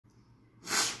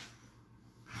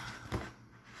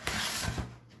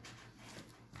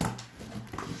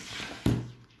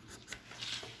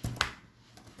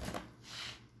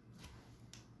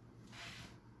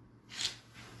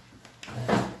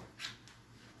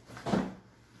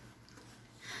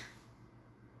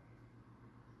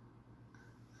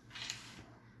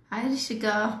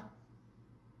Rishika.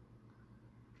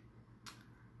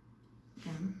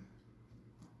 Okay.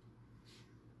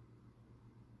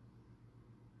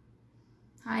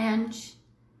 Hi Ansh.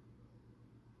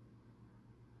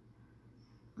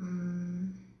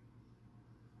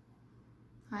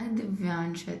 Hi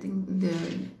Divyansh. I think the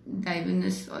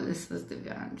divinest solace was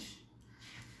Divyansh.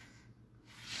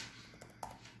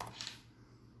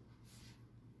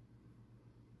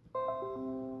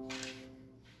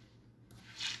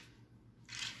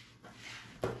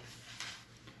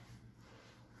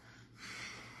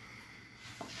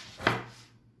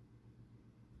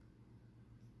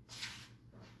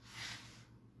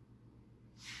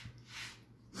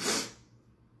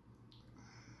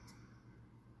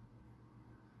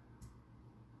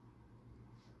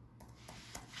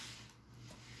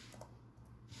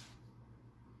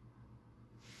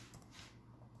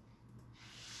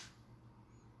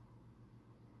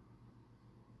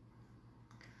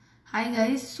 Hi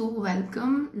guys, so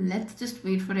welcome. Let's just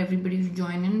wait for everybody to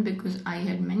join in because I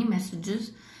had many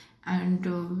messages and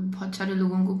बहुत सारे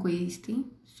लोगों को queries थी.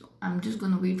 So I'm just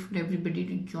gonna wait for everybody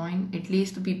to join. At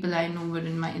least the people I know were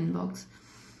in my inbox.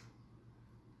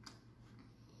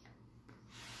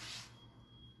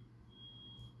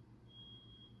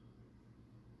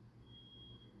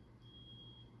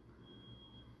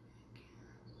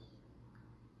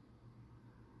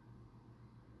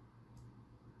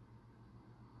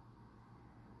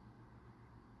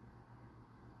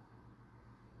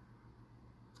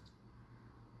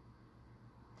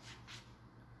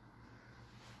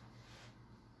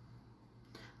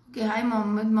 Okay, hi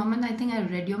Mohammed. Mohammed, I think I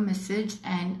read your message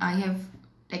and I have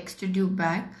texted you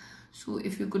back. So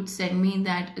if you could send me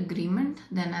that agreement,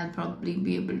 then I'll probably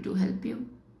be able to help you.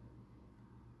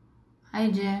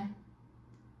 Hi Jay.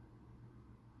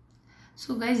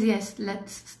 So guys, yes,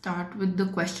 let's start with the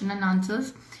question and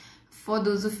answers. For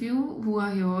those of you who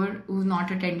are here who've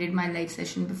not attended my live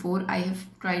session before, I have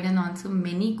tried and answered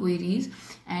many queries,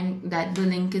 and that the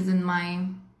link is in my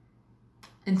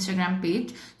Instagram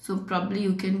page, so probably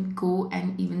you can go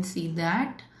and even see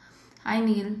that. Hi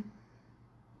Neil.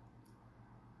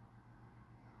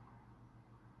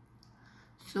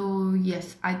 So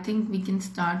yes, I think we can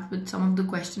start with some of the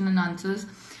question and answers.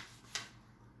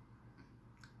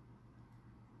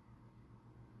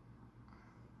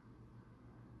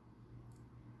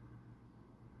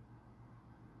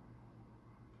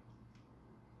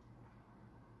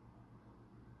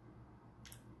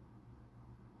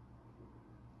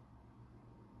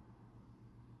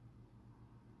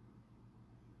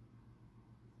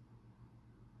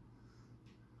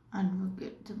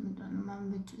 Advocate the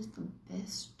minimum, which is the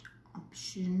best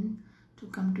option to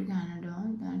come to Canada,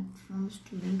 that from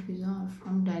student visa or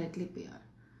from directly PR.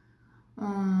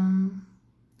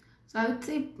 So I would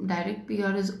say direct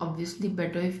PR is obviously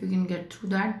better if you can get through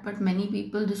that, but many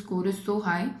people, the score is so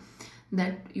high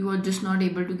that you are just not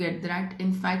able to get that.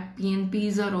 In fact,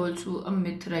 PNPs are also a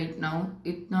myth right now.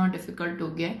 इतना difficult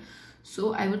हो गया.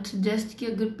 So I would suggest कि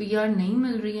अगर PR नहीं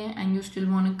मिल रही है and you still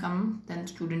want to come, then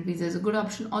student visa is a good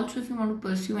option. Also, if you want to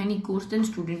pursue any course, then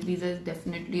student visa is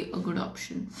definitely a good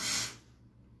option.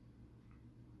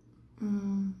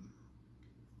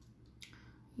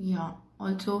 Yeah.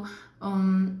 Also,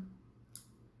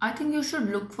 I think you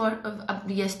should look for.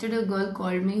 Yesterday, a girl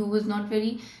called me who was not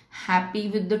very happy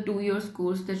with the 2 year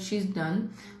course that she's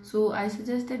done. So I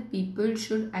suggest that people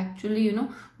should actually,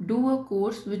 do a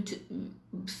course which,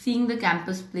 seeing the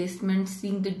campus placement,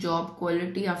 seeing the job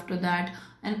quality after that,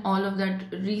 and all of that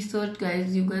research,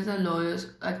 guys. You guys are lawyers.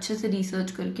 अच्छे से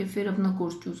research करके फिर अपना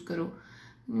course choose करो.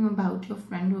 About your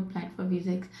friend who applied for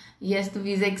visa. Yes, the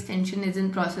visa extension is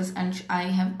in process and I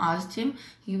have asked him.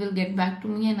 He will get back to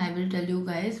me and I will tell you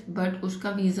guys. But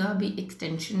उसका visa अभी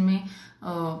extension में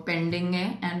pending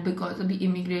है, and because अभी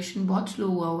immigration बहुत slow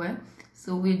हुआ है,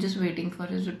 so we're just waiting for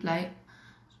his reply.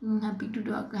 So happy to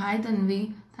talk. Hi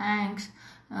Tanvi, thanks.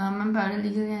 I'm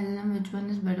paralegal LLM. Which one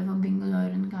is better for being a lawyer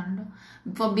in Canada?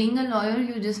 For being a lawyer,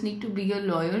 you just need to be a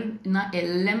lawyer. ना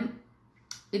LLM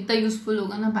इतना useful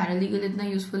होगा ना paralegal इतना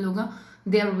useful होगा.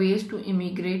 They are ways to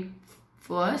immigrate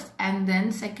first and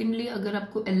then secondly अगर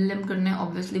आपको LLM करना है,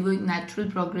 ऑब्वियसली वो एक नेचुरल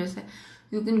प्रोग्रेस है.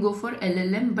 You can go for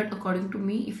LLM, but according to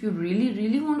me, if you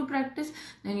really want to practice,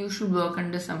 then you should work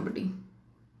under somebody,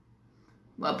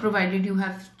 provided you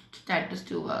have status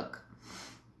to work.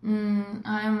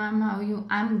 Hi ma'am, how are you?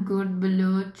 I'm good,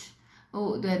 Baloch.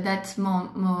 Oh, that's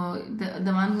mom,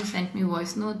 the one who sent me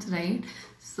voice notes, right?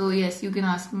 So yes, you can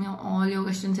ask me all your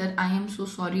questions. Sir, I am so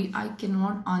sorry, I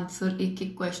cannot answer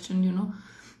एक question.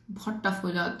 बहुत tough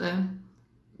हो जाता है.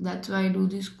 That's why I do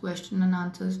these question and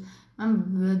answers.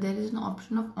 Ma'am, there is an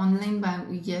option of online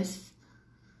bio. Yes.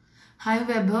 Hi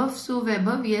Vaibhav. So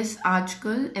Vaibhav, yes,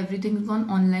 आजकल everything is gone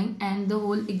online and the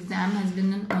whole exam has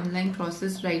been an online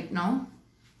process right now.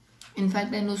 In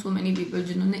fact, I know so many people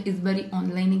जिन्होंने इस बारी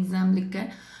online exam लिखा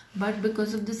है, but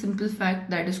because of the simple fact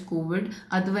that is COVID.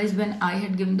 Otherwise, when I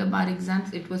had given the bar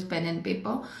exams, it was pen and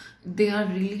paper. They are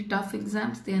really tough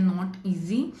exams. They are not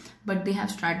easy, but they have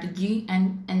strategy.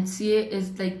 And NCA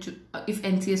is like, if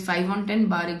NCA is 5 on 10,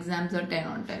 bar exams are 10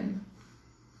 on 10.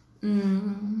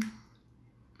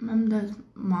 Ma'am, does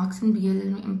marks in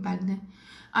BLL impact them?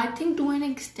 I think to an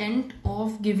extent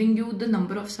of giving you the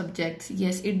number of subjects,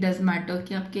 yes, it does matter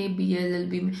कि आपके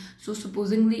BLLB में. So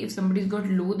supposingly if somebody's got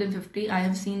lower than 50, I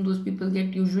have seen those people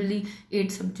get usually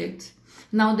 8 subjects.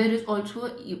 Now there is also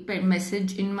a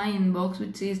message in my inbox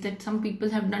which says that some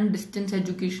people have done distance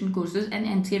education courses and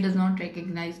NCA does not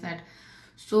recognize that.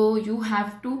 So you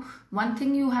have to, one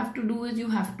thing you have to do is you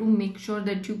have to make sure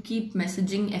that you keep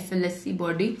messaging FLSC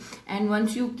body, and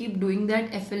once you keep doing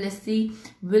that, FLSC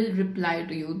will reply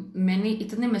to you. मैंने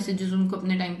इतने messages उनको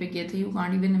अपने time पे किए थे, you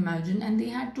can't even imagine, and they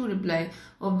had to reply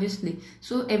obviously.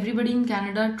 So everybody in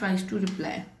Canada tries to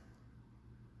reply.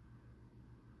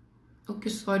 Okay,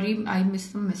 sorry, I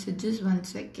missed some messages. 1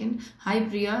 second. Hi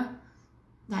Priya.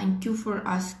 Thank you for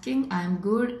asking. I'm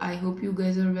good. I hope you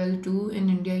guys are well too. In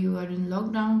India, you are in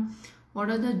lockdown. What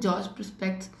are the job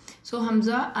prospects? So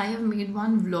Hamza, I have made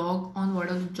one vlog on what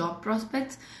are the job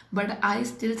prospects, but I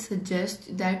still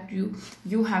suggest that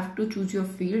you have to choose your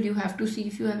field. You have to see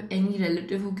if you have any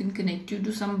relative who can connect you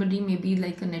to somebody, maybe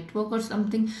like a network or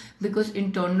something, because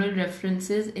internal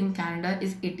references in Canada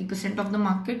is 80% of the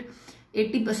market.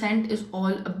 80% is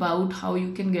all about how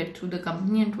you can get through the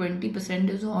company and 20%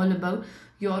 is all about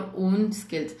your own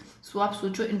skills. So आप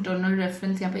सोचो internal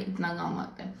reference यहाँ पे इतना काम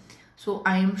आता है. So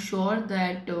I am sure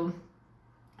that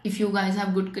if you guys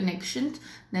have good connections,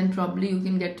 then probably you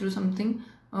can get through something.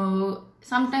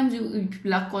 Sometimes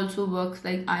luck also works.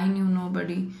 Like I knew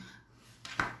nobody.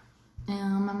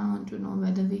 Mama, I want to know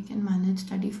whether we can manage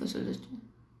study for solicitor.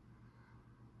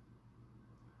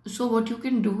 So what you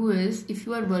can do is, if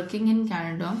you are working in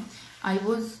Canada, I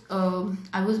was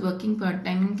working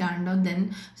part-time in Canada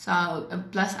then,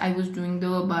 plus I was doing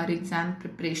the bar exam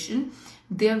preparation.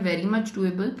 They are very much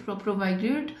doable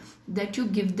provided that you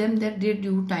give them their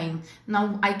due time.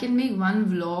 Now I can make one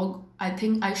vlog. I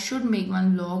think I should make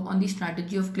one vlog on the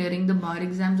strategy of clearing the bar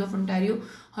exams of Ontario.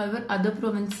 However, other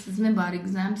provinces में bar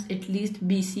exams at least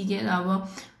BC के अलावा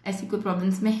ऐसी कोई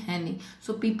province में है नहीं.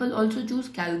 So people also choose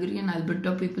Calgary and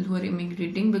Alberta, people who are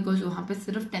immigrating, because वहाँ पे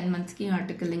सिर्फ 10 months की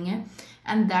articling है,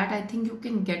 and that I think you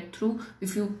can get through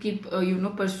if you keep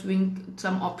pursuing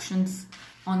some options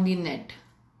on the net.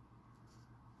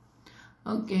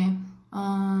 Okay.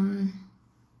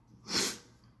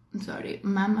 Sorry,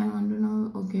 ma'am, I want to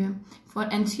know. Okay, for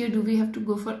NCA, do we have to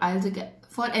go for IELTS again?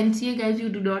 For NCA, guys, you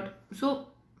do not. So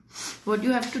what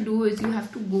you have to do is you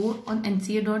have to go on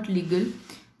nca.legal.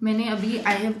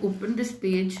 I have opened this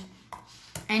page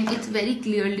and it's very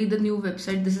clearly the new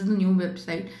website. This is the new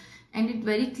website and it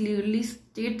very clearly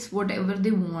states whatever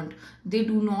they want. They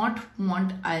do not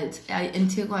want IELTS.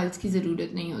 NCA को IELTS की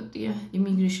ज़रूरत नहीं होती है,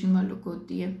 immigration वालों को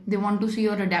होती है. They want to see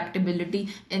your adaptability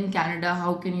in Canada.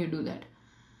 How can you do that?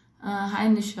 Hi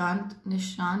Nishant.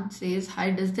 Nishant says, hi,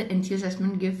 does the NCA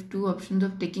assessment give 2 options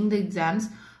of taking the exams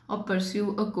or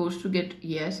pursue a course to get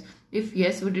yes? If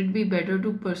yes, would it be better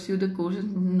to pursue the course?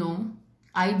 No,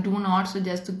 I do not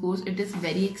suggest the course. It is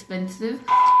very expensive.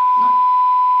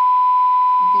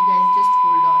 Okay guys, just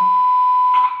hold on.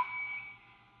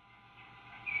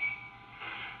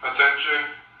 Attention,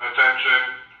 attention,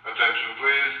 attention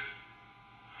please.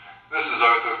 This is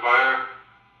Arthur Fire.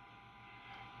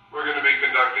 We're going to be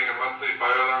conducting a monthly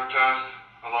fire alarm test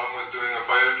along with doing a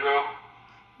fire drill.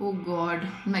 Oh god,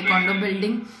 my condo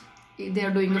building, they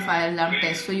are doing a fire alarm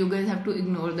test, so you guys have to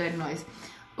ignore that noise.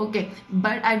 Okay,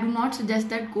 but I do not suggest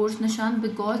that course, Nishant,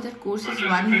 because that course is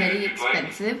one, very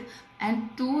expensive, and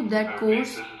two, that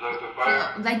course,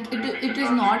 like it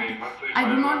is not, I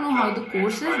do not know how the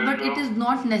course is, but it is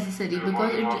not necessary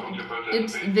because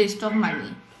it's waste of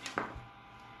money.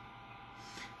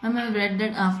 I've read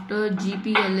that after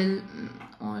GPLL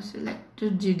or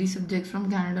selected JD subjects from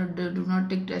Canada, they do not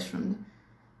take tests from them.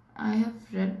 I have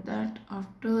read that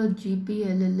after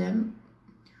GPLLM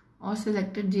or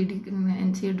selected JD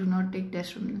NCA do not take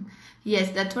tests from them.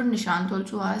 Yes, that's what Nishant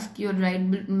also asked. You're right,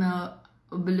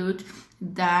 Baloch,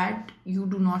 that you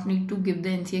do not need to give the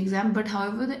NCA exam. But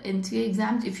however, the NCA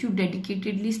exams, if you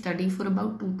dedicatedly study for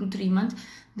about 2 to 3 months,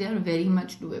 they are very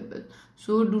much doable.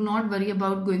 So do not worry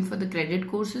about going for the credit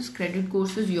courses. Credit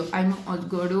courses, I know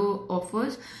Osgodo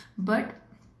offers, but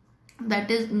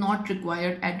that is not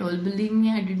required at all. Believe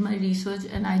me, I did my research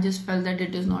and I just felt that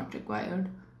it is not required.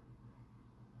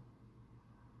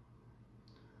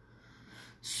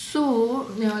 So,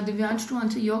 Divyansh, to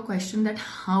answer your question that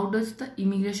how does the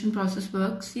immigration process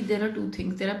work? See, there are two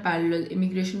things. There are parallel.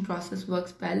 Immigration process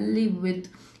works parallelly with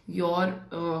your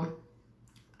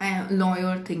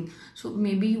lawyer thing. So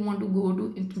maybe you want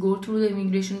to go through the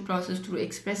immigration process through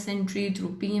express entry,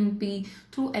 through PMP,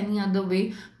 through any other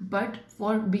way. But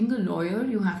for being a lawyer,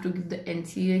 you have to give the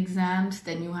NCA exams.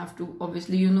 Then you have to,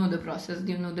 obviously, you know the process,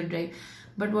 you know the drive.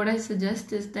 But what I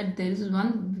suggest is that there is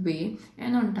one way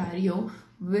in Ontario,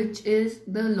 which is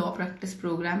the law practice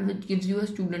program, which gives you a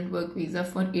student work visa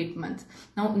for 8 months.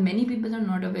 Now, many people are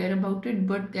not aware about it,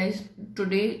 but guys,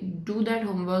 today do that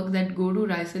homework, that go to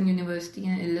Ryerson University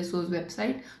and LSO's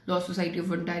website, Law Society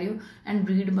of Ontario, and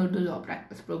read about the law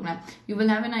practice program. You will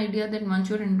have an idea that once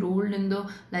you're enrolled in the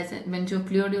license, once you've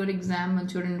cleared your exam,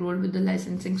 once you're enrolled with the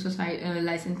licensing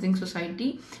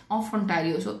society of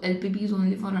Ontario. So LPP is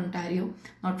only for Ontario,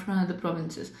 not for other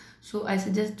provinces. So I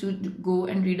suggest to go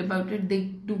and read about it. They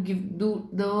do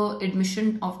the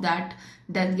admission of that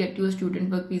get you a student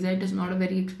work visa. It is not a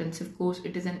very expensive course.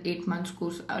 It is an 8 months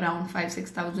course, around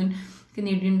 5,000-6,000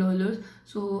 Canadian dollars.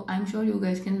 So I'm sure you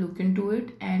guys can look into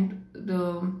it, and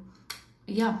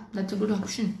that's a good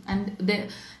option. And the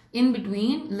in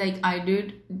between, like I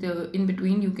did,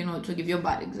 you can also give your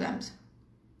bar exams.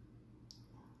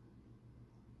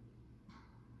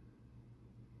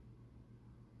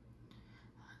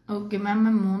 Okay, ma'am,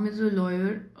 my mom is a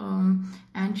lawyer,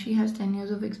 and she has 10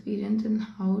 years of experience in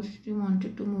how she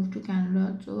wanted to move to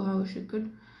Canada, so how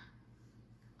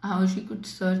she could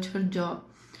search her job.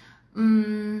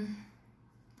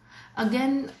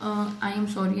 Again, I am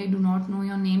sorry, I do not know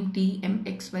your name,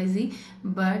 TMXYZ,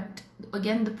 but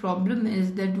again, the problem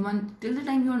is that till the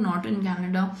time you are not in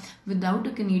Canada without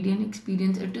a Canadian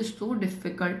experience, it is so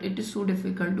difficult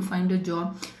to find a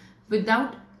job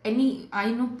without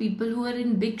I know people who are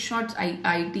in big shots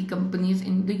IT companies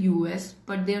in the US,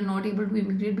 but they are not able to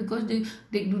immigrate because they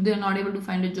are not able to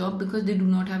find a job because they do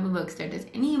not have a work status.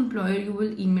 Any employer you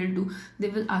will email to, they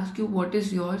will ask you what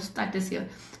is your status here.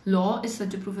 Law is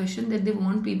such a profession that they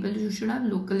want people who should have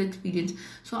local experience.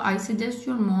 So I suggest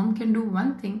your mom can do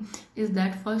one thing, is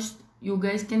that first you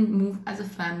guys can move as a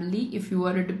family. If you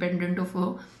are a dependent of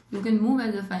her, you can move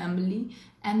as a family,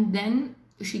 and then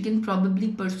she can probably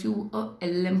pursue a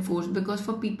LLM course, because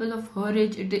for people of her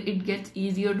age it gets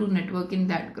easier to network in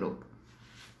that group.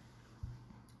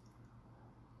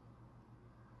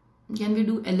 Can we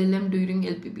do LLM during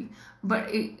LPP?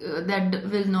 But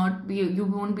that will not be, you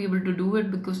won't be able to do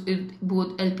it, because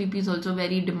both LPP is also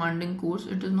very demanding course.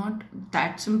 It is not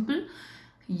that simple,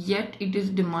 yet it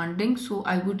is demanding. So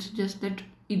I would suggest that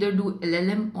either do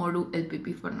LLM or do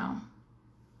LPP for now.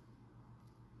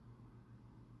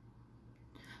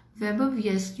 Webber,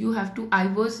 yes, you have to.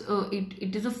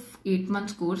 It is a 8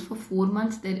 months course. For 4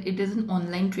 months, it is an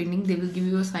online training. They will give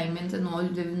you assignments and all.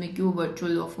 They will make you a virtual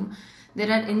law firm.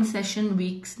 There are in-session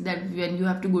weeks that when you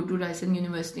have to go to Ryerson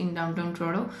University in downtown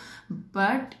Toronto,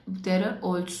 but there are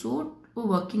also a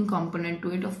working component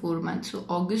to it of 4 months. So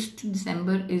August to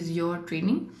December is your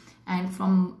training, and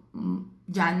from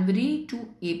January to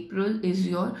April is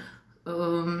your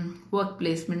work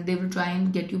placement. They will try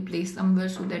and get you placed somewhere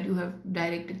so that you have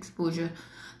direct exposure.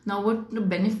 Now, what the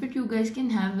benefit you guys can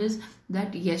have is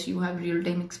that yes, you have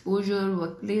real-time exposure,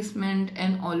 work placement,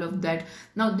 and all of that.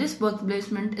 Now, this work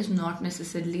placement is not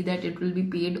necessarily that it will be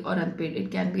paid or unpaid.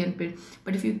 It can be unpaid,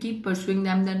 but if you keep pursuing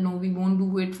them that no, we won't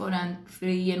do it for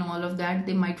free and all of that,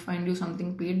 they might find you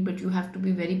something paid. But you have to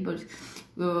be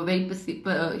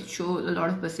show a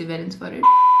lot of perseverance for it.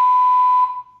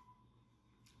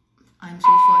 I'm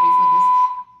so sorry for this.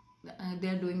 They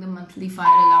are doing the monthly fire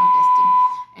alarm testing.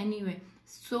 Anyway,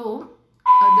 so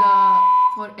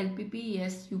for LPP,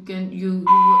 yes, you would get a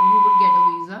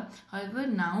visa. However,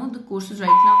 now the course is right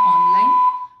now online,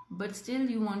 but still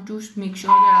you want to make sure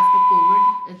that after COVID,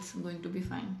 it's going to be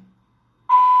fine.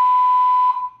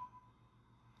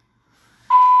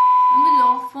 And the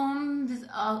law firms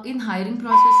in hiring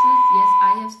processes, yes,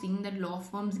 I have seen that law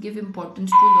firms give importance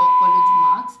to law college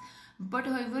marks. But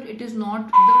however, it is not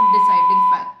the deciding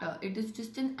factor. It is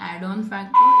just an add-on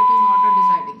factor. It is not a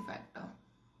deciding factor.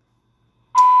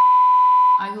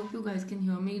 I hope you guys can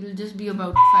hear me. It will just be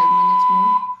about 5 minutes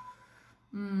more.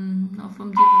 Now from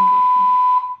the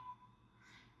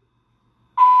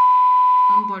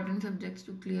important subjects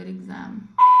to clear exam.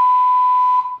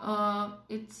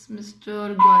 It's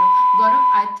Mr. Gaurav. Gaurav,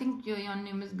 I think your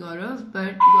name is Gaurav.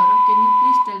 But Gaurav, can you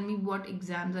please tell me what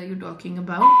exams are you talking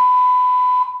about?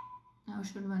 How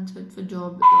should one search for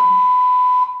job?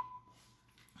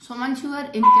 So once you are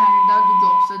in Canada, the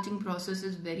job searching process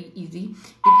is very easy.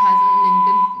 It has a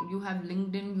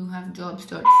LinkedIn, you have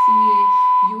jobs.ca,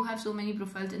 you have so many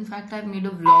profiles. In fact, I've made a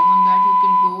vlog on that. You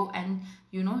can go and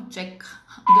check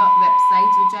the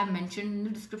websites which I mentioned in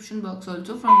the description box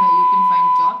also, from where you can find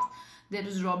jobs. There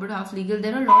is Robert Half Legal.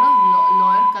 There are a lot of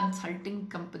lawyer consulting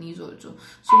companies also.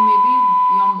 So maybe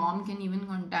your mom can even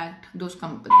contact those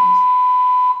companies.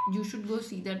 You should go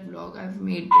see that vlog. I've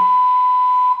made it.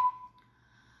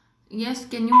 Yes,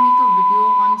 can you make a video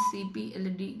on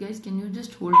CPLD? Guys, can you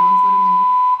just hold on for a minute?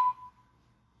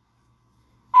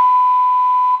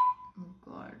 Oh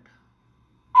God.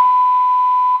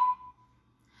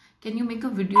 Can you make a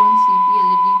video on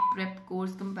CPLD prep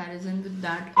course comparison with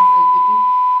that of LPP?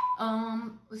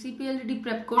 CPLD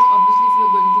prep course, obviously if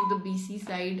you're going to the BC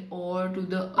side or to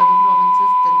the other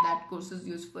provinces, then that course is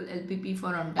useful. LPP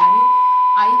for Ontario.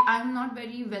 I'm not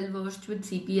very well versed with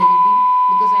CPLD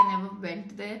because I never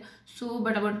went there. So,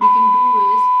 but what we can do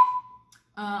is,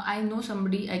 I know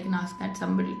somebody, I can ask that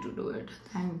somebody to do it.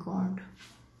 Thank God.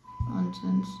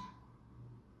 Nonsense.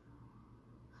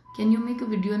 Can you make a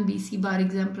video on BC bar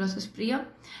exam process, Priya?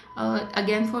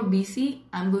 Again, for BC,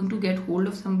 I'm going to get hold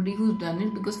of somebody who's done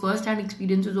it, because first-hand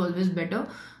experience is always better.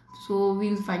 So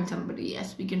we'll find somebody.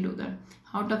 Yes, we can do that.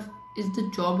 How tough is the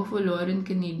job of a lawyer in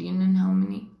Canadian, and how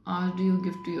many hours do you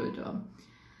give to your job?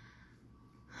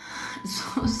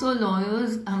 So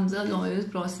lawyers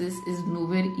process is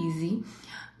nowhere easy.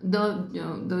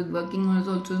 The working hours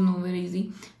also is nowhere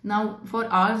easy. Now for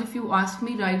hours, if you ask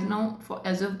me right now,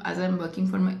 as I'm working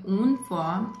for my own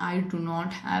firm, I do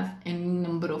not have any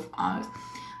number of hours.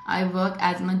 I work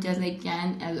as much as I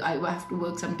can, as I have to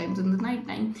work sometimes in the night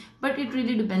time, but it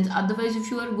really depends. Otherwise, if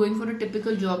you are going for a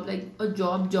typical job, like a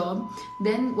job,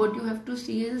 then what you have to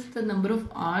see is the number of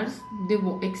hours they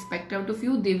expect out of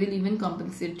you. They will even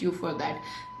compensate you for that.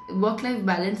 Work-life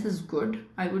balance is good,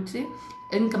 I would say.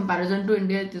 In comparison to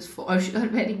India, it is for sure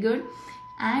very good.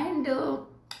 And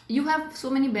you have so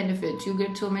many benefits. You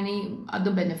get so many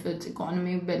other benefits,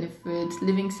 economy benefits,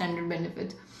 living standard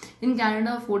benefits. In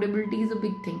Canada, affordability is a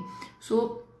big thing.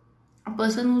 So a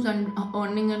person who's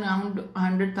earning around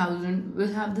 100,000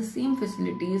 will have the same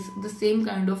facilities, the same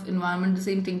kind of environment, the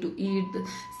same thing to eat, the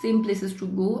same places to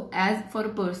go as for a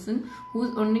person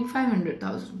who's earning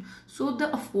 500,000. So the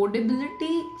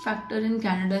affordability factor in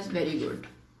Canada is very good.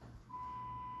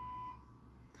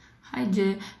 Hi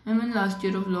Jay, I'm in last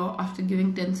year of law. After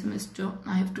giving 10 semester,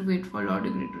 I have to wait for law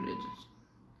degree to register.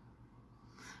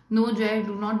 No Jay,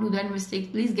 do not do that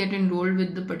mistake. Please get enrolled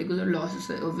with the particular law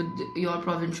society, with your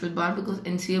provincial bar, because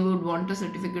NCA would want a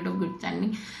certificate of good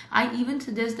standing. I even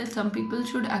suggest that some people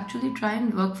should actually try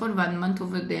and work for 1 month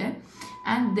over there,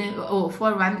 and then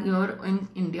for 1 year in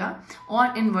India or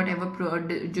in whatever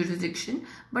jurisdiction.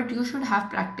 But you should have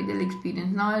practical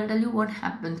experience. Now I'll tell you what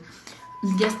happens.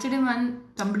 Yesterday when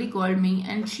somebody called me,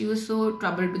 and she was so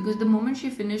troubled because the moment she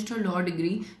finished her law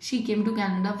degree, she came to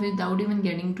Canada without even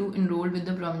getting to enroll with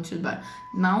the provincial bar.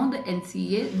 Now the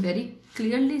NCA very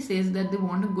clearly says that they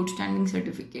want a good standing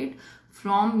certificate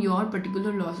from your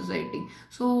particular law society.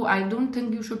 So I don't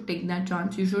think you should take that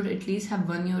chance. You should at least have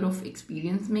 1 year of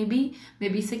experience, maybe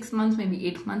 6 months, maybe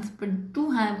 8 months, but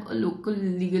do have a local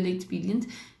legal experience.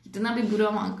 इतना भी बुरा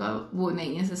वहाँ का वो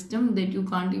नहीं है system that you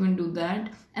can't even do that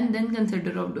and then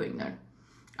consider of doing that.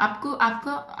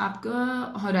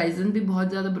 आपका horizon भी बहुत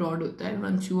ज़्यादा broad होता है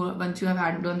once you have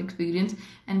hands-on experience.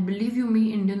 And believe you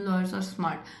me, Indian lawyers are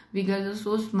smart. We guys are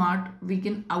so smart, we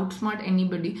can outsmart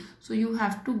anybody. So you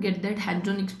have to get that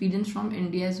hands-on experience from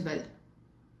India as well.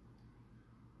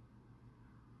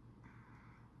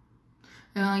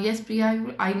 Yes,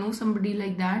 Priya, I know somebody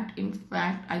like that. In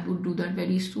fact, I would do that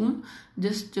very soon.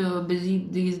 Just busy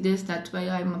these days. That's why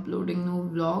I'm uploading no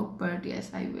vlog. But yes,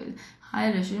 I will.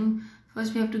 Hi, Rashim.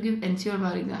 First, we have to give NCA or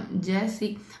bar exam.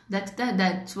 Jesse,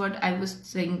 that's what I was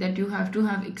saying. That you have to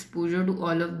have exposure to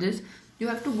all of this. You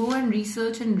have to go and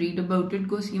research and read about it.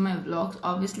 Go see my vlogs.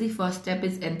 Obviously, first step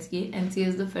is NCA. NCA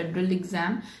is the federal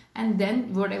exam, and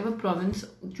then whatever province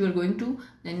you are going to,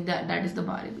 then that is the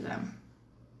bar exam.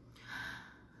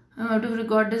 Out of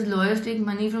record, does lawyers take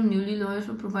money from newly lawyers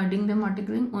for providing them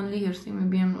articling? Only hearsay,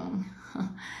 maybe I'm wrong.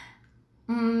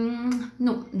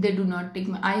 No, they do not take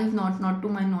I have not to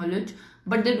my knowledge,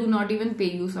 but they do not even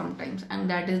pay you sometimes, and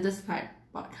that is the sad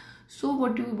part. So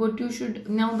what you should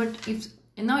now, but if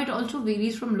now it also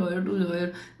varies from lawyer to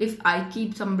lawyer. If I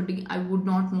keep somebody, I would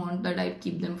not want that I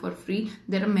keep them for free.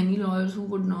 There are many lawyers who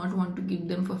would not want to keep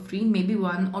them for free. Maybe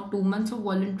 1 or 2 months of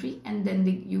voluntary, and then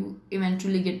you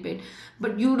eventually get paid.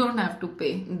 But you don't have to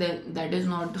pay. That is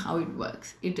not how it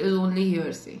works. It is only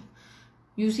hearsay.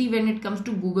 You see, when it comes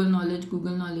to Google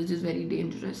knowledge is very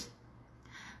dangerous.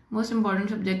 Most important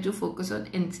subject to focus on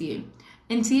NCA.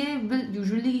 NCA will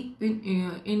usually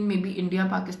in maybe India,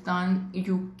 Pakistan,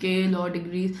 UK law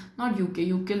degrees, not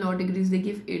UK law degrees, they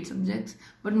give 8 subjects,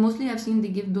 but mostly I've seen they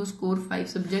give those core 5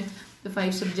 subjects. The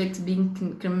 5 subjects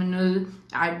being criminal,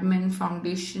 admin,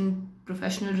 foundation,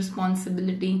 professional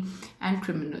responsibility, and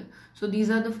criminal. So these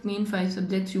are the main 5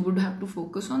 subjects you would have to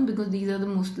focus on, because these are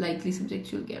the most likely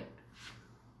subjects you'll get.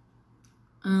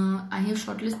 I have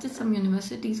shortlisted some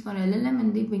universities for LLM,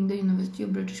 and they being the University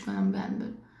of British Columbia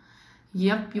and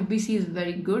yep, UBC is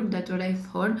very good. That's what I've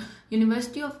heard.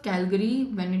 University of Calgary,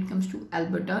 when it comes to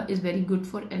Alberta, is very good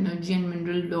for energy and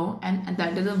mineral law, and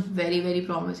that is a very, very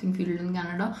promising field in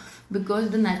Canada, because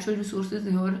the natural resources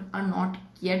here are not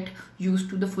yet used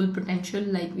to the full potential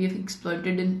like we have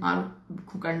exploited in our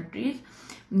countries.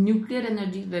 Nuclear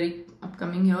energy is very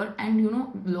upcoming here, and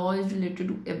law is related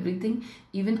to everything.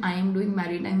 Even I am doing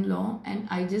maritime law, and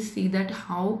I just see that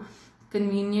how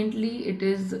conveniently it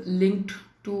is linked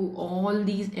to all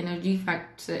these energy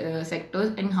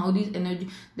sectors, and how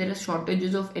there are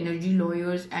shortages of energy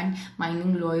lawyers and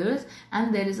mining lawyers,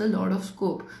 and there is a lot of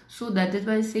scope. So that is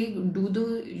why I say,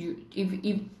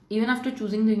 even after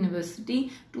choosing the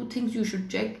university, 2 things you should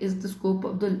check is the scope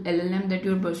of the LLM that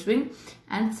you're pursuing,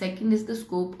 and second is the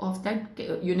scope of that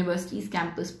university's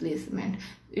campus placement.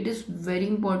 It is very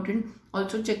important.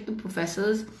 Also check the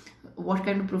professors, what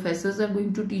kind of professors are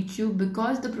going to teach you,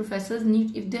 because the professors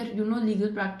need, if they're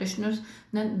legal practitioners,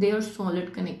 then they are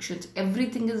solid connections.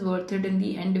 Everything is worth it in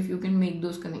the end if you can make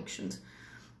those connections.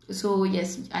 So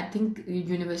yes, I think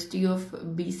University of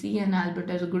BC and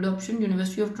Alberta is a good option.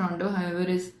 University of Toronto, however,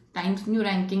 is Times New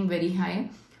ranking very high,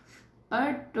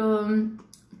 but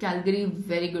Calgary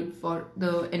very good for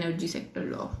the energy sector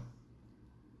law.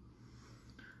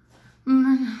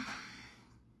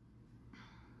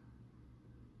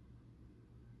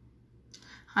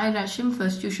 Hi Rashim,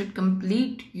 first you should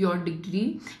complete your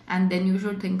degree and then you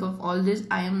should think of all this.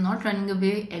 I am not running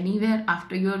away anywhere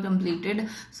after you are completed,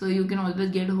 so you can always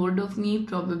get hold of me,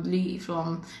 probably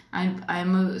from, I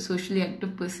am a socially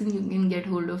active person. You can get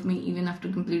hold of me even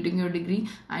after completing your degree.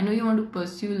 I know you want to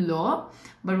pursue law,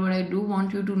 but what I do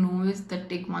want you to know is that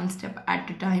take one step at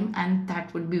a time, and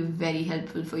that would be very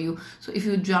helpful for you. So if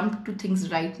you jump to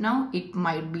things right now, it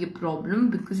might be a problem,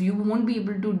 because you won't be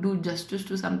able to do justice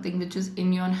to something which is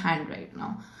in your hand right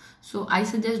now. So I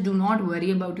suggest, do not worry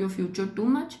about your future too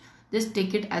much. Just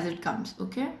take it as it comes,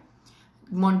 okay?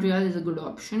 Montreal is a good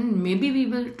option. Maybe we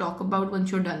will talk about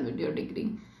once you're done with your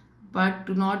degree, but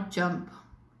do not jump.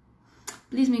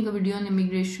 Please make a video on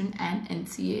immigration and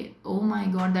NCA. Oh my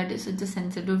god, that is such a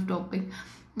sensitive topic.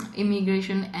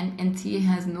 Immigration and NCA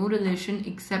has no relation,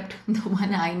 except the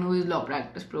one I know is law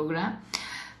practice program.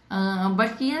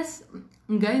 But yes,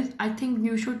 guys, I think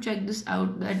you should check this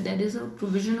out, that there is a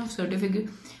provision of certificate.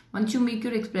 Once you make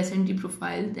your express entry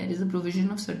profile, there is a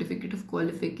provision of certificate of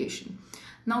qualification.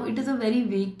 Now it is a very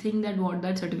vague thing that what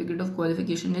that certificate of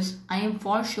qualification is. I am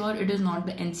for sure it is not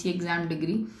the NCA exam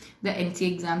degree, the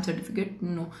NCA exam certificate.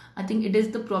 No, I think it is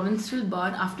the provincial bar.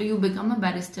 After you become a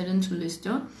barrister and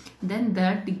solicitor, then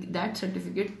that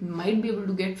certificate might be able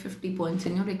to get 50 points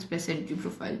in your express entry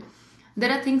profile.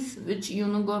 There are things which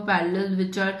go parallel,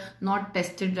 which are not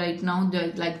tested right now.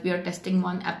 Like we are testing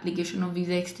one application of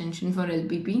visa extension for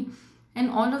LPP,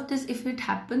 and all of this, if it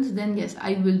happens, then yes,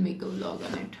 I will make a vlog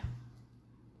on it.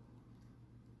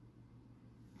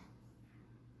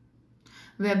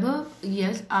 Weber,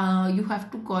 yes, you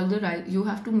have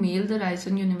to mail the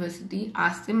Ryerson University,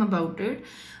 ask them about it.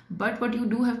 But what you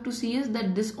do have to see is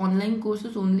that this online course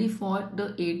is only for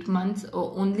the 8 months,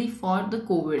 or only for the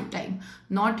COVID time.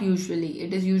 Not usually.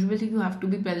 It is usually you have to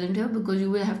be present here, because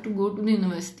you will have to go to the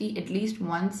university at least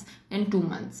once in 2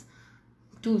 months.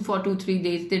 For 2-3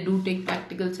 days. They do take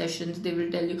practical sessions. They will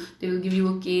tell you, they will give you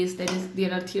a case.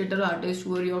 There are theater artists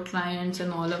who are your clients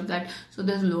and all of that. So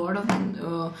there's a lot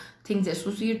of things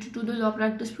associated to the law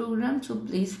practice program. So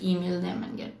please email them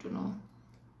and get to know.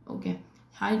 Okay.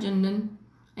 Hi Jandan.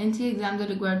 NCA exams are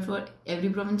required for every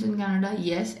province in Canada.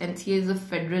 Yes, NCA is a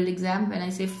federal exam. When I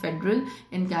say federal,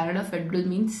 in Canada, federal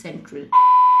means central.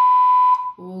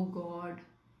 Oh God.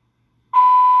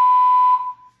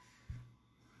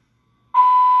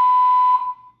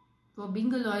 For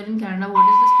being a lawyer in Canada, what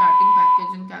is the starting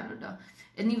package in Canada?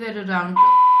 Anywhere around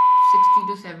 60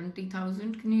 to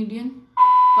 70,000 Canadian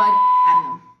per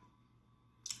annum,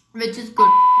 which is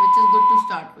good. To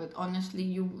start with. Honestly,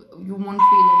 you won't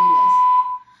feel any less.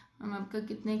 Ma'am आपका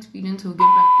कितना experience हो गया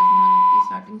practice में, और आपकी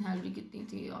starting salary कितनी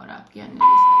थी, और आपकी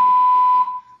एनुअल सैलरी कितनी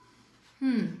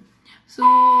थी? So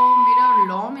मेरा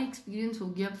लॉ में एक्सपीरियंस हो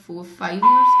गया 4-5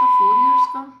 years का, 4 years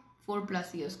का,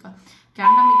 4+ years का.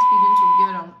 कनाडा में एक्सपीरियंस हो गया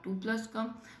अराउंड 2+ का.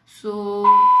 सो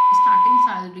स्टार्टिंग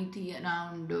सैलरी थी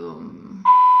around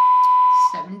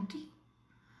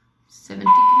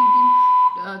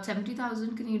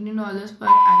 70,000 Canadian dollars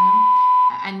per annum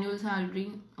annual salary.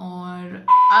 और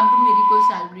अब मेरी कोई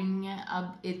सैलरी नहीं है, अब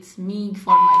it's me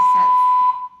for my self.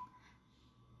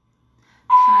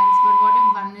 Thanks, but what if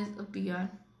one is a PR?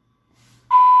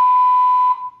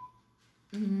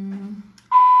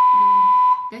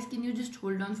 Guys, can you just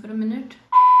hold on for a minute?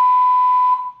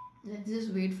 Let's just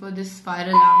wait for this fire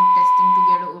alarm testing to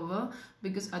get over,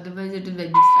 because otherwise it is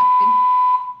very distracting.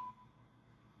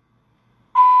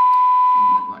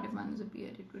 But what if one is a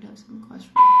PR? It would have some cost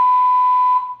for it.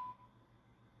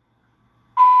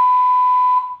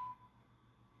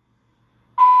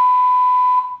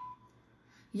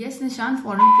 Yes, Nishan,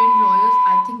 foreign trained lawyers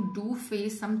I think do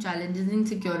face some challenges in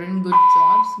securing good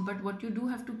jobs, but what you do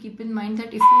have to keep in mind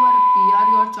that if you are a PR,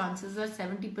 your chances are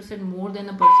 70% more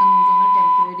than a person who's on a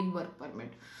temporary work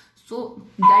permit. So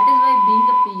that is why being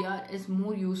a PR is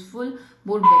more useful,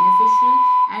 more beneficial,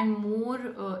 and more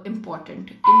important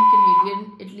in Canadian,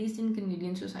 at least in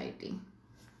Canadian society.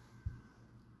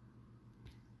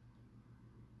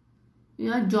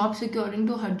 Yeah, job securing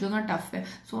to हर जगह tough है.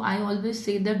 So I always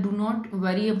say that do not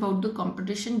worry about the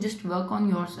competition, just work on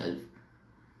yourself.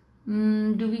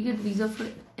 Do we get visa for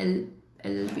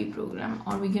LLP program,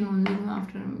 or we can only go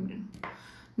after immigrant?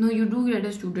 No, you do get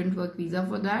a student work visa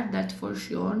for that, that's for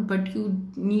sure. But you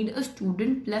need a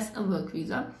student plus a work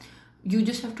visa. You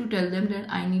just have to tell them that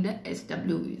I need a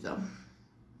SW visa.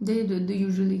 They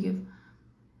usually give.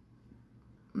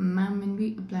 Ma'am, when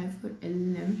we apply for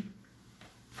LLM,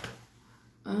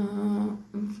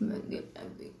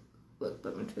 work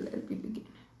permit will LP begin.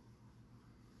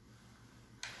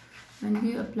 When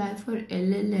we apply for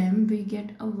LLM, we get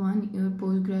a 1-year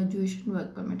post-graduation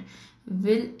work permit.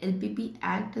 Will LPP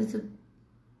act as a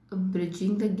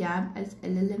bridging the gap, as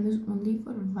LLM is only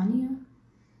for 1 year?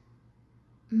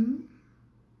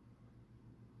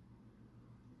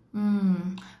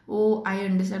 Oh, I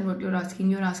understand what you're asking.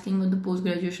 You're asking about the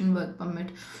post-graduation work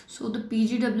permit. So the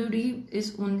PGWD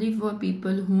is only for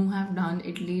people who have done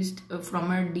at least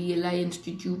from a DLI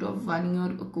institute of 1 year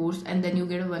course, and then you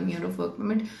get a 1 year of work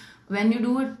permit. When you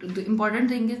do it, the important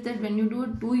thing is that when you do a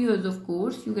 2 years of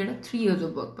course, you get a 3 years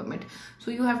of work permit.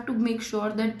 So you have to make sure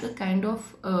that the kind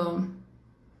of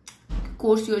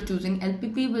course you are choosing.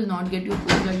 LPP will not get your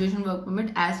post-graduation work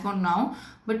permit as for now,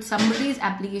 but somebody's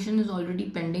application is already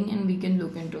pending and we can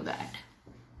look into that.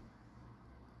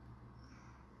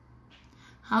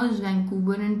 How is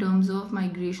Vancouver in terms of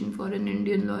migration for an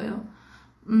Indian lawyer?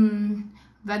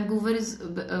 Vancouver is,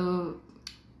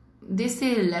 they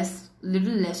say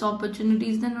little less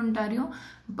opportunities than Ontario,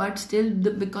 but still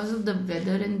because of the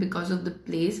weather and because of the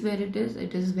place where it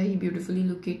is very beautifully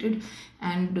located,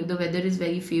 and the weather is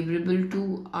very favorable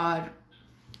to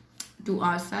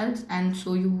ourselves, and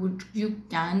so you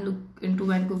can look into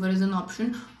Vancouver as an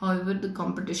option. However, the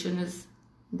competition is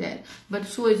there, but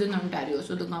so is in Ontario,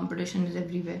 so the competition is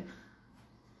everywhere.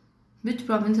 Which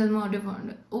province has more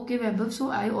different? Okay, Vaibhav.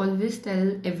 So I always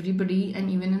tell everybody,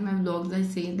 and even in my vlogs, I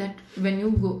say that when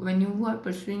you are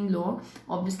pursuing law,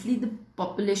 obviously the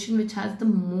population which has the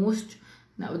most,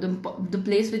 now the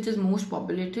place which is most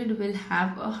populated will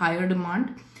have a higher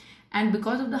demand, and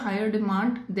because of the higher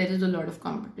demand, there is a lot of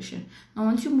competition. Now,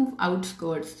 once you move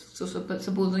outskirts, so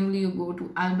supposingly you go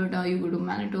to Alberta, you go to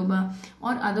Manitoba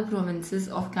or other provinces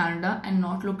of Canada and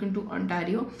not look into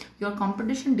Ontario, your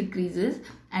competition decreases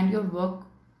and your work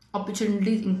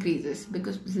opportunities increases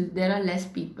because there are less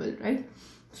people, right?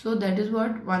 So that is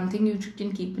what one thing you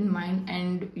can keep in mind,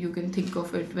 and you can think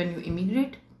of it when you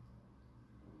immigrate.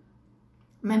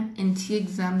 Ma'am, NCA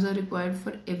exams are required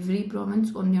for every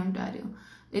province, only Ontario.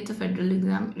 It's a federal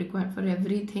exam required for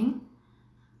everything.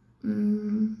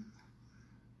 I'm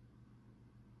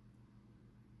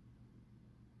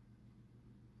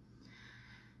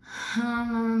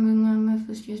a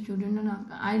first year student, and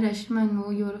I Rashim, I know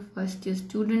you're a first year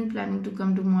student planning to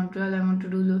come to Montreal. I want to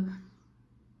do the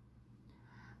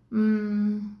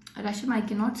Rashim, I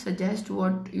cannot suggest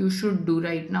what you should do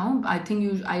right now. I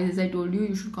think as I told you,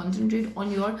 you should concentrate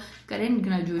on your current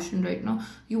graduation right now.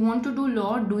 You want to do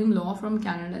law. Doing law from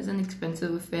Canada is an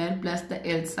expensive affair, plus the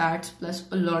LSATs, plus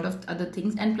a lot of other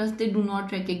things, and plus they do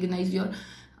not recognize your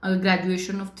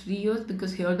graduation of 3 years,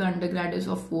 because here the undergrad is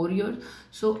of 4 years.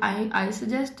 So I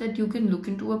suggest that you can look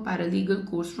into a paralegal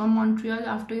course from Montreal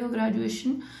after your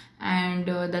graduation, and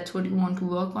that's what you want to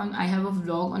work on. I have a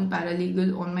vlog on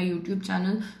paralegal on my YouTube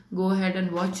channel. Go ahead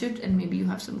and watch it, and maybe you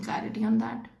have some clarity on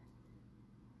that.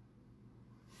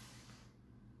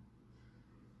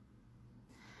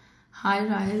 Hi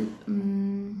Rahil,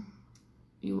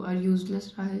 you are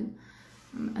useless Rahil.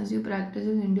 As you practice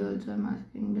in India also, I'm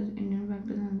asking, does Indian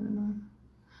practice in India?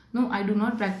 No, I do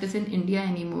not practice in India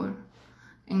anymore.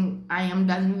 And I am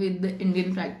done with the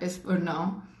Indian practice for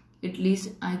now. At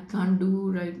least I can't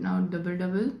do right now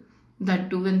double.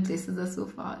 That too when places are so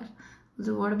far.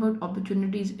 So what about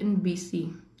opportunities in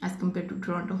BC as compared to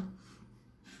Toronto?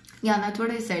 Yeah, that's what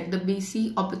I said. The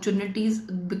BC opportunities,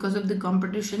 because of the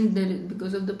competition,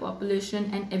 because of the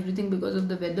population and everything, because of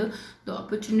the weather, the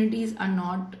opportunities are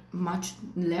not much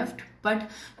left. But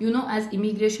as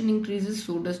immigration increases,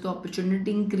 so does the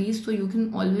opportunity increase. So you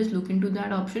can always look into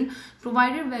that option,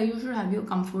 provided where you should have your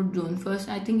comfort zone first.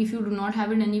 I think if you do not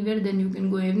have it anywhere, then you can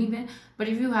go anywhere. But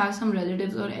if you have some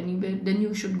relatives or anywhere, then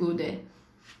you should go there.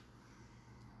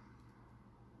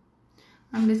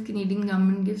 Unless Canadian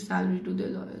government gives salary to their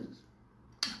lawyers.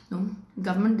 No,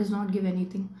 government does not give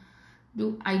anything.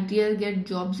 Do ITL get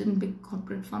jobs in big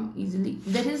corporate firm easily?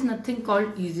 There is nothing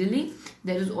called easily.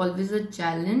 There is always a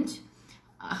challenge.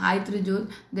 Hi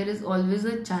Trijot, there is always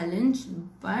a challenge,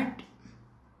 but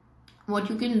what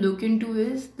you can look into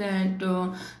is that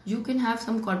you can have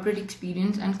some corporate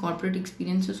experience, and corporate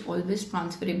experience is always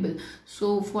transferable.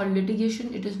 So for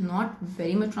litigation it is not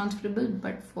very much transferable,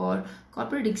 but for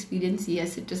corporate experience,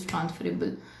 yes, it is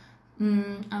transferable.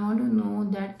 I want to know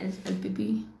that as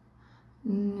LPP,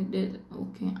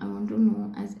 okay, I want to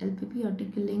know as LPP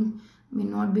articling may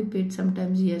not be paid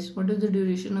sometimes, yes. What is the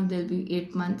duration of the LPP?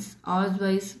 8 months, hours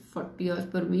wise 40 hours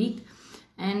per week.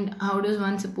 And how does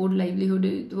one support livelihood?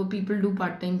 People do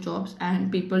part-time jobs,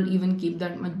 and people even keep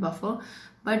that much buffer.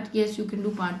 But yes, you can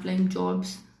do part-time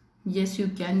jobs. Yes, you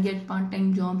can get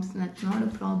part-time jobs. That's not a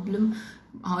problem.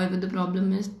 However, the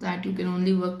problem is that you can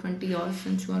only work 20 hours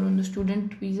since you are on the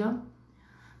student visa.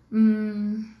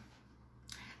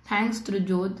 Thanks,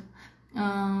 Trujot.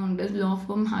 Does law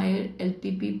firm hire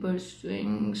LPP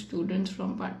pursuing students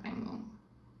from part-time home?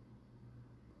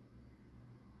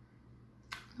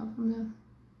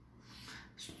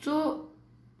 So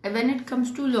when it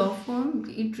comes to law firm,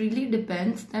 it really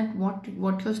depends that what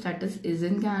your status is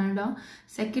in Canada.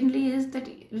 Secondly is that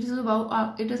it is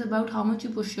about how much you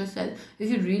push yourself. If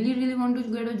you really want to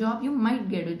get a job, you might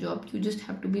get a job. You just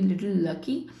have to be a little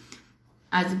lucky.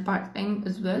 As a part-time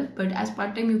as well, but as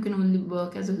part-time you can only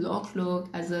work as a law clerk,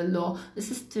 as a law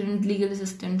assistant, legal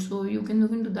assistant, so you can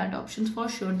look into that options for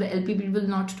sure. The LPP will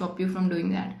not stop you from doing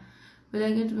that. Will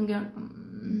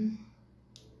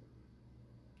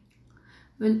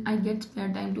I get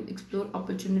spare time to explore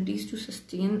opportunities to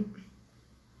sustain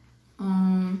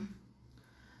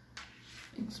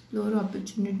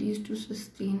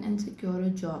and secure a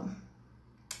job?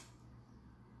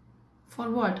 For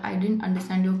what? I didn't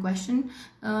understand your question.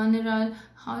 Niral,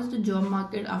 how is the job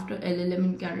market after LLM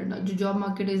in Canada? The job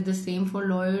market is the same for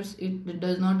lawyers. It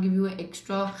does not give you an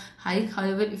extra hike.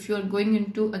 However, if you are going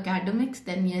into academics,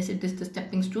 then yes, it is the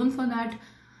stepping stone for that.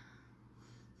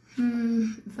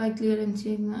 If I clear and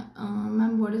check,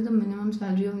 ma'am, what is the minimum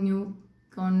salary of new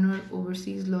corner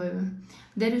overseas lawyer?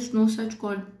 There's no such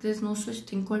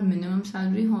thing called minimum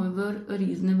salary. However, a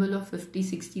reasonable of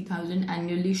 50,000-60,000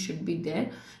 annually should be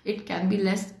there. It can be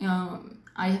less.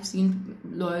 I have seen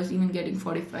lawyers even getting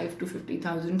 45,000 to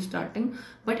 50,000 starting,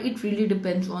 but it really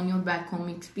depends on your back home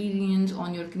experience,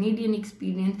 on your Canadian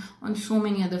experience, on so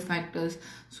many other factors.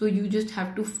 So you just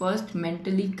have to first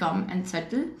mentally come and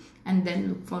settle, and then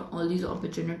look for all these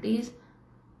opportunities.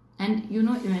 And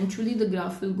eventually the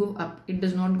graph will go up. It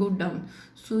does not go down.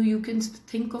 So you can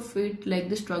think of it like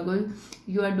the struggle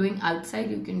you are doing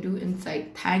outside, you can do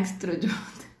inside. Thanks,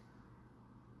 Trajot.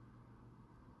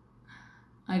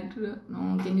 I don't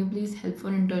know. Can you please help for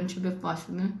internship if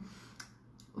possible?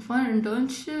 For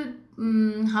internship,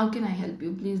 how can I help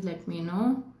you? Please let me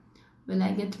know. Will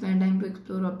I get spare time to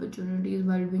explore opportunities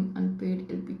while doing unpaid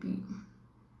LPP?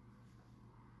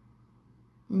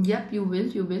 Yep, you will.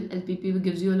 LPP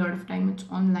gives you a lot of time. It's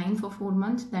online for 4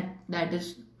 months. That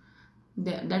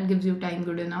gives you time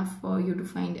good enough for you to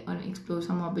find or explore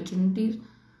some opportunities.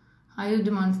 Highest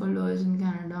demand for lawyers in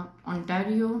Canada.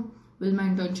 Ontario. Will my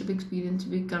internship experience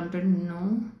be counted?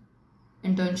 No.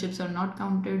 Internships are not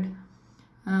counted.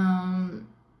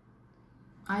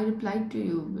 I replied to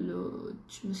you, Baloch.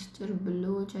 Mr.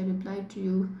 Baloch, I replied to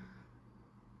you.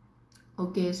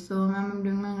 Okay, so ma'am, I'm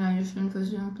doing my graduation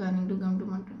first year. I'm planning to come to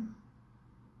Montreal.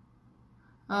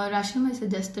 Rasham, I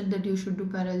suggested that you should do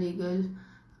paralegal.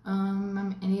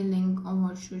 Ma'am, any link or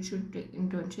what should take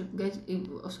internship? Guys,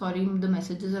 sorry, the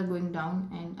messages are going down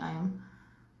and I am.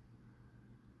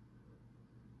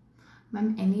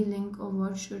 Ma'am, any link or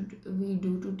what should we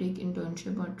do to take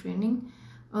internship or training?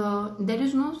 There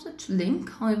is no such link.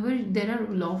 However, there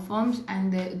are law firms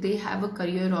and they have a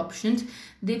career options.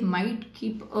 They might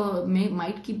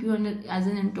might keep you as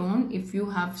an intern if you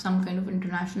have some kind of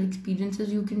international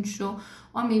experiences you can show,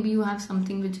 or maybe you have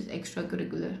something which is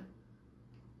extracurricular.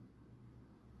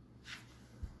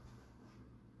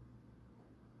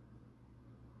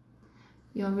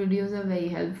 Your videos are very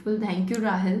helpful. Thank you,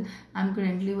 Rahil. I'm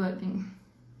currently working.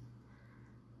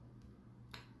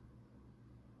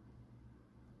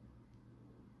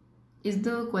 Is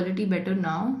the quality better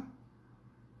now?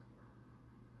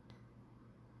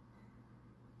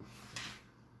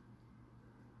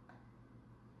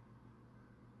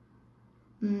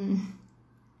 Hmm.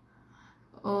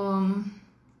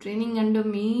 Training under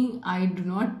me, I do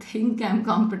not think I'm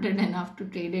competent enough to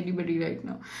trade anybody right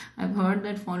now. I've heard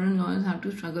that foreign lawyers have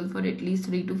to struggle for at least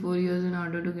 3 to 4 years in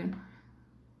order to get.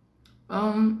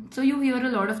 So you hear a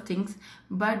lot of things,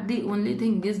 but the only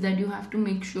thing is that you have to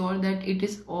make sure that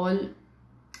it's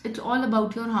all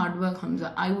about your hard work,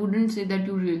 Hamza. I wouldn't say that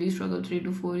you really struggle 3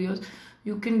 to 4 years.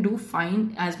 You can do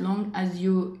fine as long as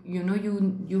you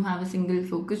have a single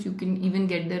focus. You can even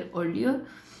get there earlier,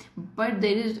 but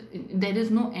there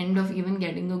is no end of even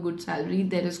getting a good salary.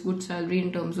 There is good salary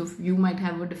in terms of you might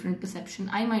have a different perception,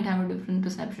 I might have a different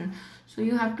perception. So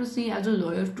you have to see, as a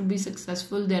lawyer, to be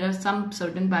successful, there are some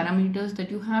certain parameters that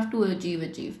you have to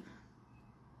achieve.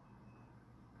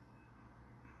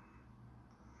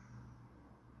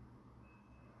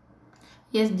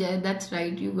 Yes, Jay, that's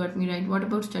right. You got me right. What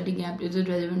about study gap? Is it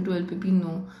relevant to LPP?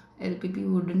 No. LPP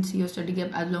wouldn't see your study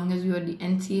gap as long as you are the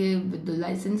NCA with the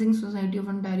Licensing Society of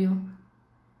Ontario.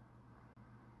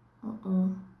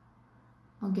 Uh-oh.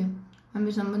 Okay. And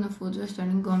if someone affords you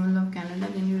studying Commonwealth of Canada,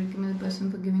 then you recommend the person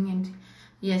for giving NCA.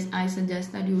 Yes, I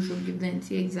suggest that you should give the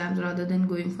NCA exams rather than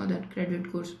going for that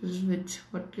credit courses which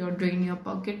what you're drain your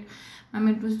pocket.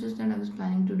 It was just that I was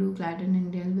planning to do CLAT in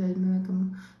India.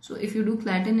 So if you do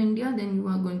CLAT in India, then you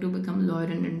are going to become a lawyer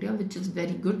in India, which is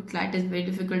very good. CLAT is very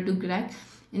difficult to crack.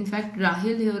 In fact,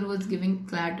 Rahil here was giving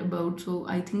CLAT about, so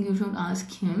I think you should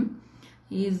ask him.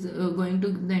 He is going to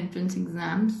give the entrance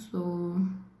exam. So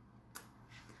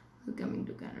coming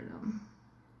to Canada,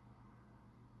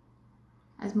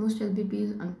 as most LPP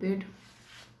is unpaid.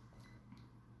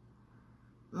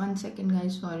 1 second,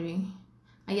 guys, sorry.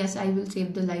 Yes, I will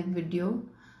save the live video.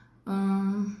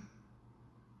 How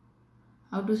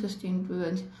to sustain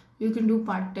prevention? You can do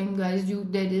part-time, guys.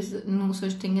 There is no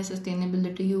such thing as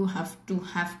sustainability. You have to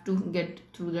get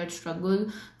through that struggle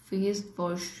phase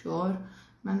for sure.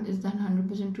 Ma'am, is that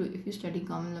 100% true? If you study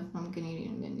common law from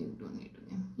Canadian, then you don't need to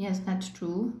give. Yes, that's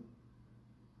true.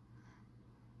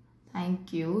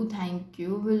 Thank you,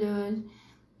 Willard.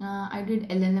 I did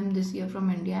LLM this year from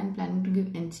India and planning to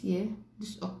give NCA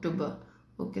this October.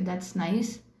 Okay, that's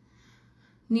nice.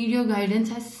 Need your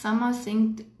guidance, as some are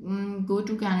saying go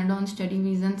to Canada on study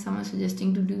visa and some are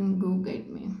suggesting to do go guide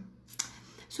me.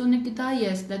 So Nikita,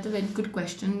 yes, that's a very good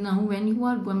question. Now, when you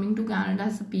are coming to Canada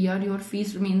as a PR, your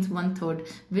fees remains 1/3,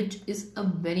 which is a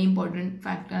very important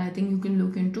factor. I think you can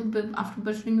look into after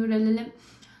pursuing your LLM.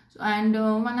 And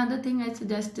one other thing I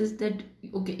suggest is that,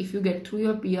 okay, if you get through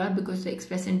your PR, because the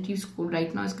express entry score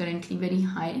right now is currently very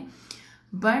high,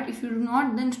 but if you do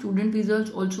not, then student visa is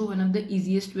also one of the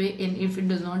easiest way, and if it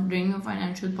does not drain your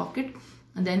financial pocket,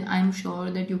 then I'm sure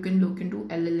that you can look into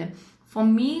LLM. For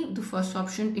me, the first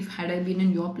option, if had I been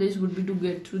in your place, would be to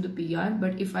get through the PR.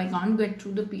 But if I can't get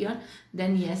through the PR,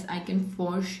 then yes, I can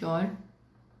for sure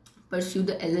pursue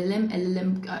the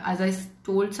LLM. As I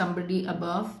told somebody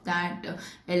above, that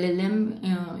LLM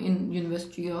in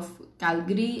University of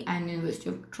Calgary and University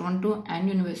of Toronto and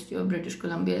University of British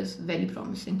Columbia is very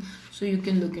promising. So you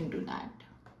can look into that.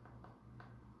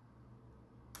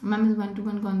 Ma'am, is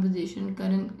one-to-one conversation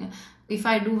current? If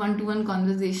I do one-to-one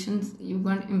conversations, you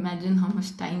can't imagine how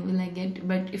much time will I get.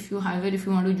 But if you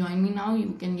want to join me now,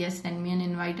 you can send me an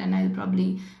invite and I'll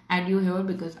probably add you here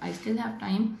because I still have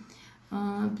time.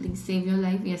 Please save your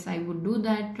life. Yes, I would do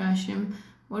that. Rashim,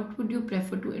 what would you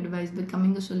prefer to advise?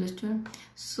 Becoming a solicitor?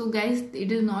 So guys,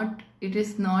 it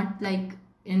is not like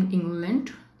in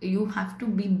England. You have to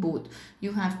be both.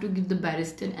 You have to give the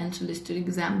barrister and solicitor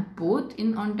exam both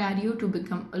in Ontario to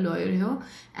become a lawyer here.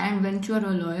 And when you are a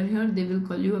lawyer here, they will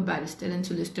call you a barrister and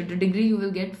solicitor. The degree you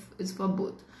will get is for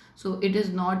both. So there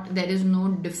is no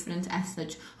difference as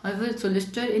such. However,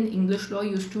 solicitor in English law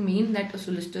used to mean that a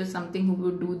solicitor is something who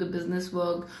would do the business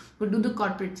work, would do the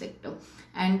corporate sector.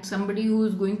 And somebody who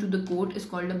is going to the court is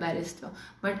called a barrister.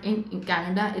 But in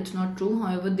Canada, it's not true.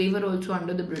 However, they were also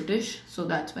under the British. So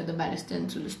that's why the barrister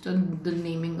and solicitor, the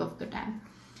naming of the tag.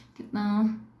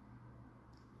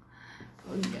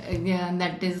 Yeah,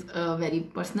 that is a very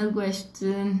personal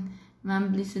question.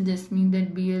 Ma'am, please suggest me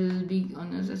that BLB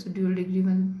honors as a dual degree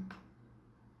one.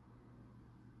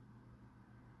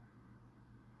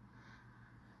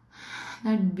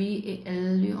 That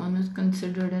BALB honors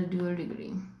considered as dual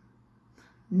degree.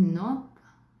 Nope,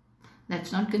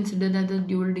 that's not considered as a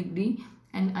dual degree,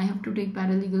 and I have to take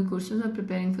paralegal courses or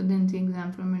preparing for the NC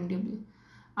exam from India.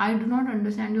 I do not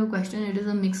understand your question. It is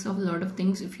a mix of a lot of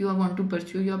things. If you want to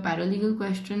pursue your paralegal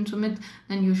question, Sumit,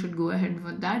 then you should go ahead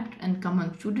with that and come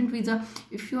on student visa.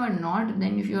 If you are not,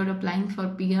 then if you are applying for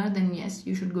PR, then yes,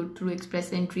 you should go through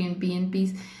express entry and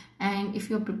PNPs. And if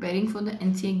you are preparing for the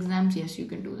NC exams, yes, you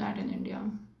can do that in India.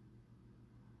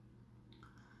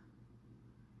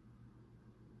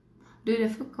 Do you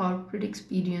refer corporate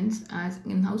experience as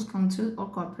in-house counsel or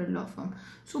corporate law firm?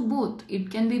 So both. It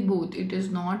can be both. It is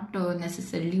not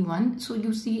necessarily one. So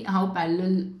you see how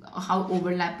parallel, how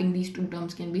overlapping these two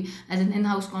terms can be. As an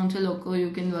in-house counsel, okay,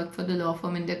 you can work for the law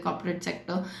firm in the corporate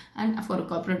sector, and for a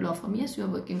corporate law firm, yes, you are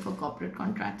working for corporate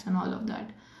contracts and all of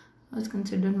that. It's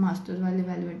considered masters while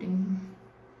evaluating.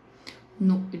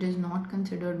 No, it is not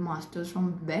considered masters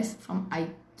from BEST, from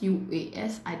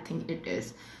IQAS. I think it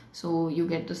is. So you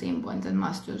get the same points as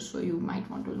masters. So you might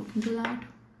want to look into that.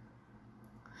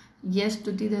 Yes,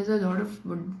 Tuti, there's a lot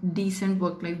of decent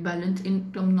work-life balance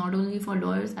in terms not only for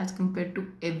lawyers as compared to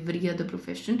every other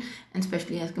profession, and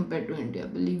especially as compared to India.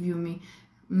 Believe you me.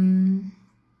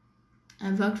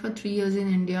 I worked for 3 years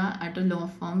in India at a law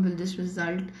firm. Will this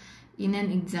result in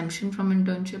an exemption from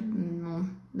internship? No,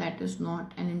 that is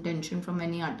not an intention from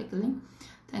any articling.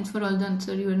 Thanks for all the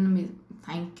answer. You are amazing.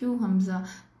 Thank you, Hamza.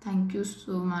 Thank you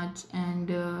so much. And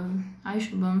hi,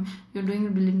 Shubham. You're doing a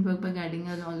brilliant work by guiding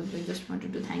us all of it. Just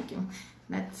wanted to thank you.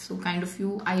 That's so kind of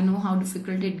you. I know how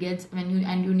difficult it gets when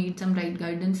you need some right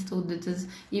guidance. So this is,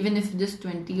 even if just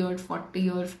 20 or 40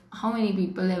 or how many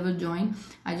people ever join,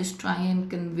 I just try and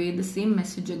convey the same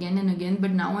message again and again.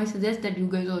 But now I suggest that you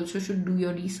guys also should do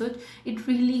your research. It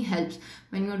really helps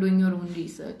when you're doing your own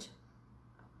research.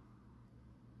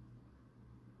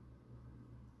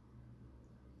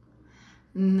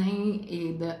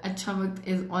 नहीं, the अच्छा वक्त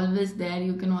is always there.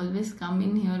 You can always come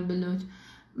in here below.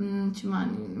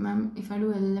 Shimani, ma'am, if I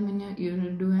do LLM in a year,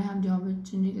 do I have job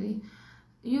opportunity?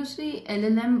 You see,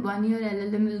 LLM, 1 year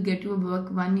LLM will get you a work,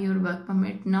 1 year work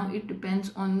permit. Now it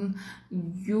depends on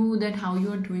you, that how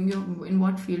you are doing your, in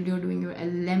what field you're doing your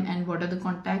LLM, and what are the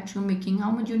contacts you're making,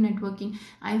 how much you're networking.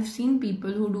 I've seen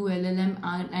people who do LLM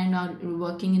and are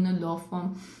working in a law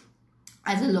firm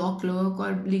as a law clerk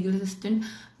or legal assistant,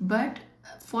 but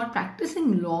for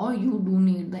practicing law you do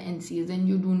need the NCs and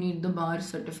you do need the bar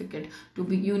certificate to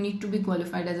be, you need to be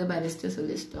qualified as a barrister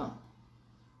solicitor.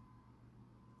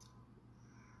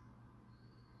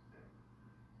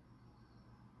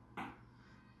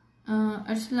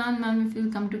 Arsalan, ma'am, if you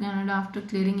come to Canada after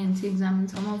clearing NC exam and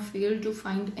somehow fail to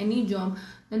find any job,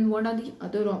 then what are the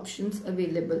other options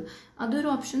available? Other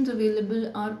options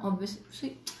available are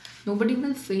obviously, nobody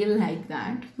will fail like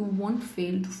that. You won't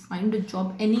fail to find a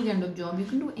job, any kind of job. You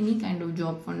can do any kind of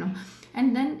job for now.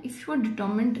 And then if you are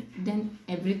determined, then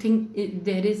everything,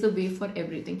 there is a way for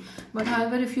everything. But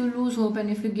however, if you lose hope and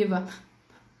if you give up,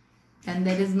 then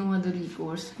there is no other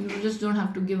recourse. You just don't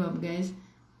have to give up, guys.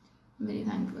 Very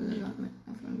thankful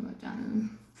I found your channel.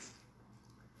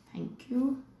 Thank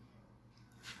you.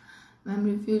 Ma'am,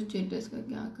 refuse status का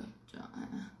क्या खर्चा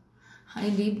है? Hi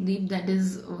Deep, that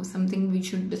is something we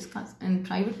should discuss in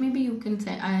private. Maybe you can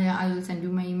say, I will send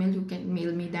you my email. You can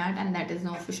mail me that, and that is an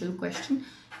official question.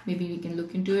 Maybe we can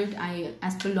look into it.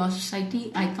 As per Law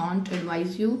Society, I can't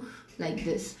advise you like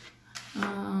this.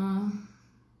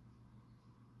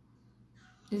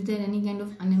 Is there any kind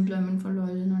of unemployment for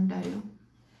lawyers in Ontario?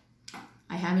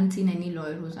 I haven't seen any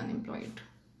lawyer who's unemployed.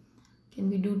 Can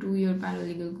we do 2-year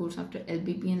paralegal course after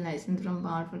LBP and license from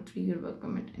bar for 3-year work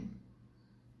permit?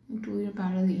 2-year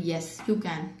paralegal? Yes, you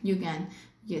can.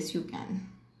 Yes, you can.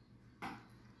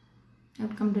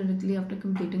 I've come directly after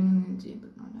completing an NCA,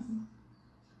 but not having.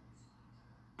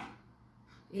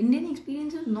 Indian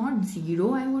experience is not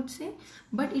zero, I would say,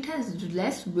 but it has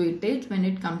less weightage when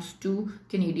it comes to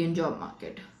Canadian job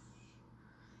market.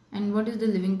 And what is the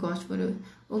living cost for a...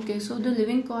 Okay, so the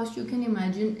living cost, you can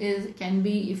imagine, can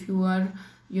be, if you are,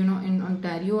 in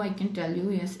Ontario, I can tell you,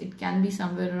 yes, it can be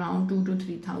somewhere around 2,000 to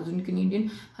 3,000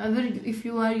 Canadian. However, if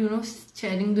you are,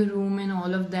 sharing the room and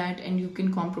all of that, and you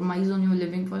can compromise on your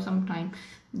living for some time,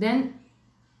 then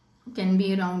can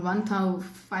be around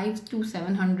 1,500 to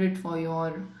 700 for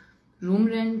your room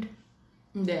rent.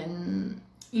 Then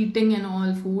eating and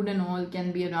all, food and all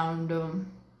can be around...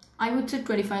 I would say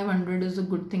 2,500 is a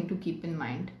good thing to keep in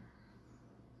mind.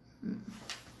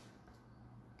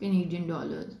 Canadian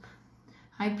dollars.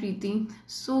 Hi Preeti.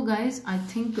 So guys, I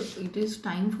think it is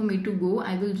time for me to go.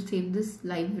 I will save this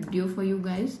live video for you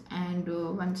guys, and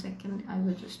 1 second, I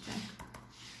will just check.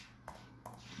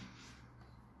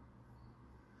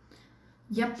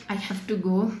 Yep, I have to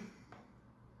go.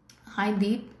 Hi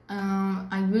Deep,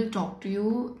 I will talk to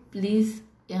you. Please,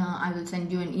 I will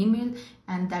send you an email,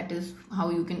 and that is how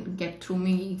you can get through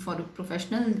me for a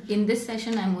professional. In this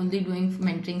session, I'm only doing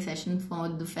mentoring session for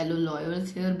the fellow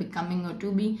lawyers here, becoming or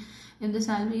to be. If the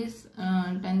salary is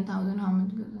 10,000, how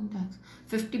much goes in tax?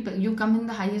 50. You come in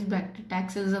the highest bracket.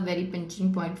 Taxes is a very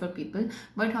pinching point for people.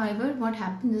 But however, what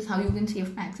happens is how you can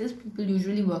save taxes. People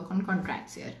usually work on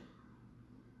contracts here.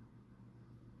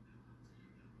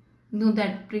 No,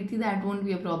 that Preeti, that won't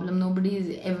be a problem. Nobody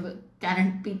is ever.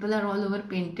 People are all over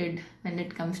painted when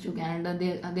it comes to Canada.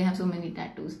 They have so many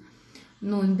tattoos.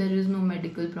 No, there is no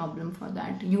medical problem for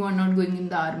that. You are not going in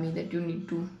the army that you need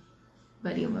to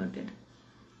worry about it.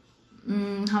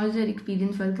 How is your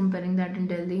experience while comparing that in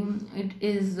Delhi? It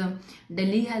is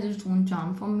Delhi has its own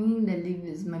charm for me. Delhi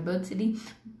is my birth city,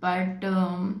 but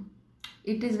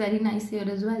it is very nice here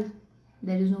as well.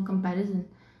 There is no comparison.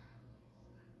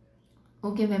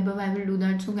 Okay, Webber, I will do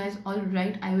that. So guys, all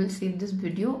right, I will save this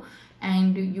video,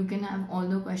 and you can have all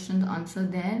the questions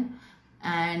answered there.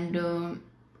 And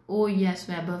oh yes,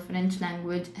 Weber, French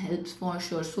language helps for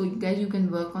sure. So you guys, you can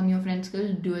work on your French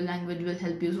skills. Dual language will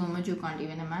help you so much you can't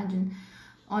even imagine.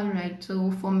 Alright,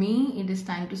 so for me, it is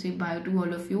time to say bye to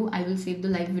all of you. I will save the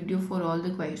live video for all the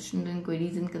questions and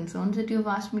queries and concerns that you have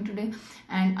asked me today,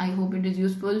 and I hope it is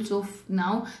useful. So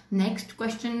now, next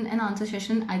question and answer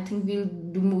session, I think we'll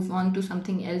move on to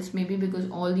something else maybe, because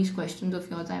all these questions of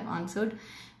yours I've answered.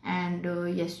 And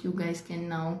yes, you guys can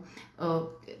now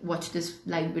watch this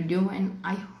live video, and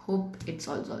I hope it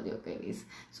solves all your queries.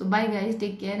 So bye guys,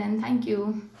 take care and thank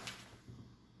you.